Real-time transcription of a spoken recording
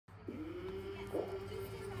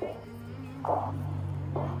I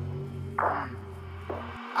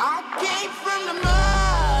came from the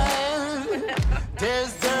mud.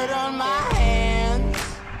 There's dirt on my hands.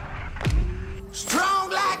 Strong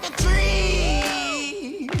like a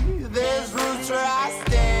tree. There's roots where I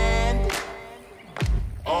stand.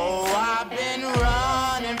 Oh, I've been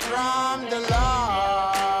running from the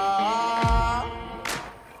law.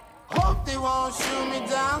 Hope they won't shoot me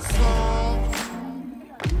down soon.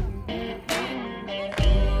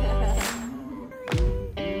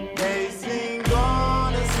 They sing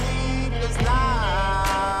on a sleepless night.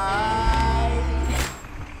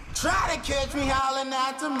 Try to catch me howling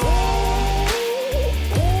at the moon.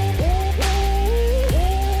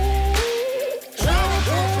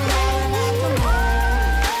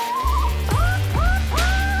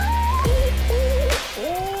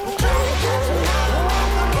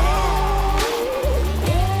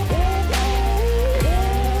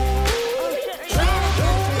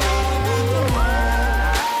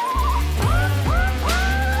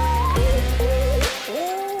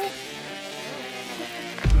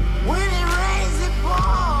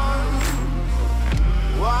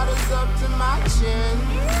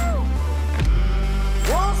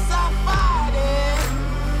 Won't stop fighting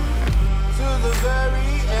to the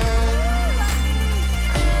very end.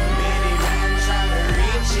 Many men try to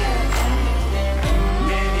reach it,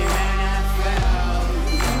 many men have failed.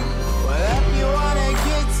 Well, if you wanna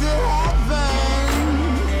get to heaven,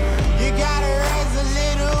 you gotta raise a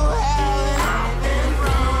little hell. And I've been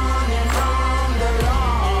running from the law.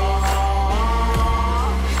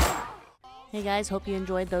 Hey guys, hope you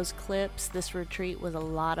enjoyed those clips. This retreat was a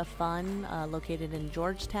lot of fun, located in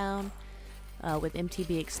Georgetown with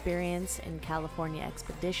MTB Experience and California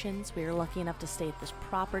Expeditions. We were lucky enough to stay at this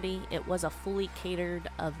property. It was a fully catered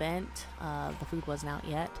event. The food wasn't out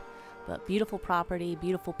yet, but beautiful property,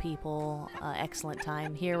 beautiful people, excellent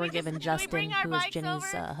time. Here we're giving Justin, who is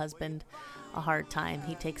Jenny's husband, a hard time.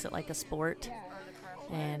 He takes it like a sport,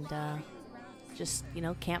 and just, you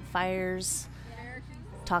know, campfires,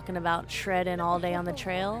 talking about shredding all day on the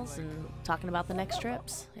trails and talking about the next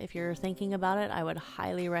trips. If you're thinking about it, I would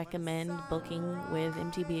highly recommend booking with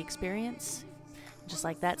MTB Experience. Just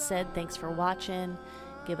like that said, thanks for watching.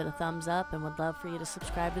 Give it a thumbs up and would love for you to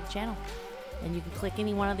subscribe to the channel. And you can click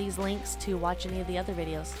any one of these links to watch any of the other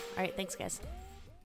videos. All right, thanks guys.